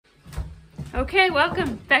Okay,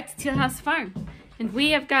 welcome back to Teal House Farm. And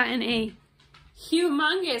we have gotten a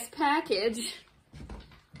humongous package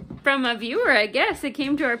from a viewer, I guess. It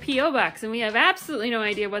came to our P.O. box and we have absolutely no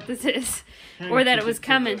idea what this is or that it was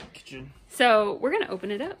coming. So we're gonna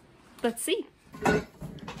open it up. Let's see.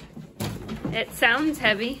 It sounds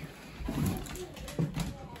heavy.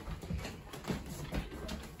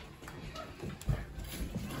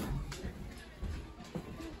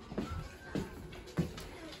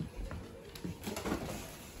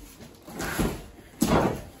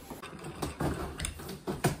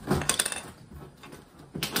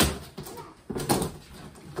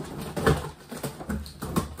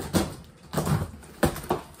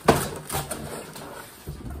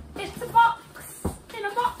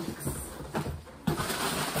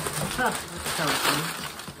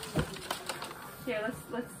 Here, let's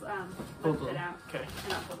lift it out. Okay.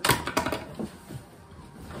 And I'll pull it out.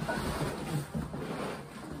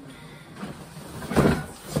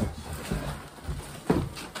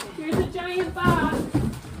 Here's a giant box.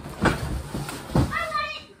 I want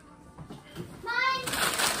it. Mine.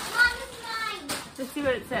 Mom, this is mine. Let's see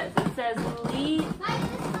what it says. It says Mine is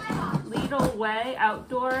my box. Lidl Way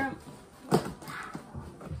outdoor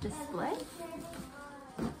display.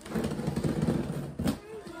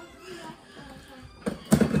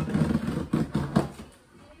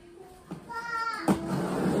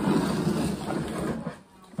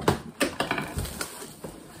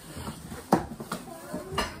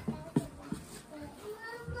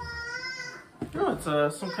 Oh,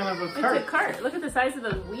 it's some kind of a cart. It's a cart. Look at the size of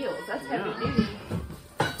those wheels. That's heavy duty.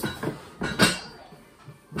 Let's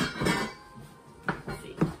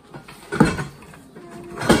see.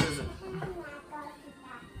 What is it?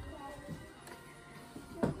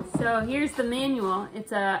 So here's the manual.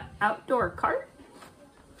 It's a outdoor cart.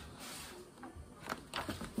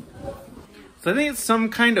 So I think it's some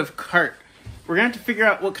kind of cart. We're gonna have to figure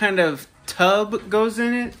out what kind of tub goes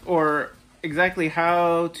in it or exactly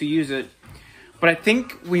how to use it. But I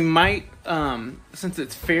think we might, since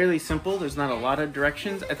it's fairly simple, there's not a lot of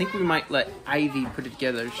directions, I think we might let Ivy put it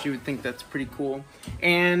together. She would think that's pretty cool.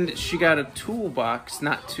 And she got a toolbox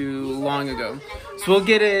not too long ago. So we'll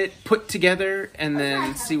get it put together and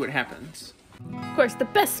then see what happens. Of course, the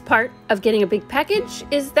best part of getting a big package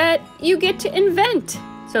is that you get to invent.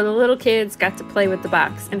 So the little kids got to play with the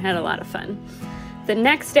box and had a lot of fun. The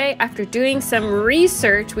next day, after doing some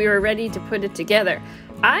research, we were ready to put it together.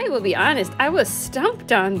 I will be honest, I was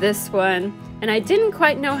stumped on this one, and I didn't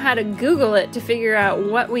quite know how to Google it to figure out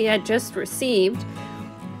what we had just received.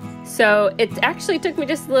 So it actually took me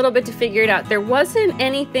just a little bit to figure it out. There wasn't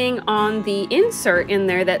anything on the insert in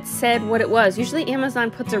there that said what it was. Usually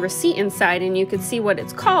Amazon puts a receipt inside and you could see what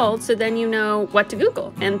it's called, so then you know what to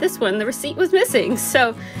Google. And this one, the receipt was missing.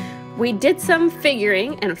 So we did some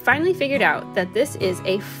figuring and finally figured out that this is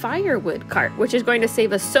a firewood cart, which is going to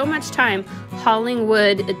save us so much time hauling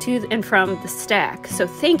wood to and from the stack. So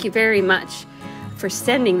thank you very much for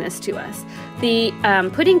sending this to us. The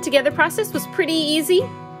putting together process was pretty easy.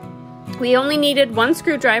 We only needed one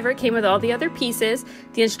screwdriver. It came with all the other pieces.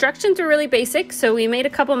 The instructions were really basic, so we made a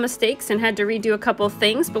couple mistakes and had to redo a couple of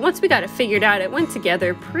things. But once we got it figured out, it went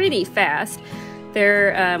together pretty fast.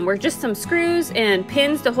 There were just some screws and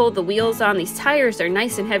pins to hold the wheels on. These tires are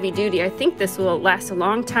nice and heavy duty. I think this will last a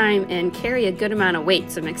long time and carry a good amount of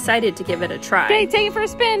weight, so I'm excited to give it a try. Okay, take it for a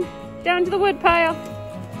spin. Down to the wood pile.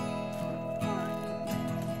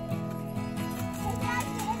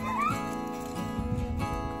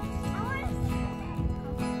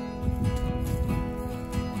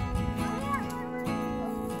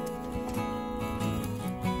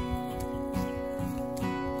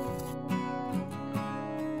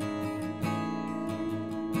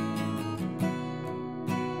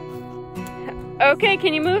 Okay,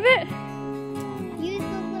 can you move it? Use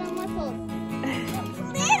those little muscles.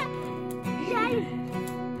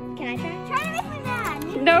 Can I try? Try to make me mad.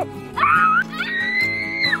 Nope.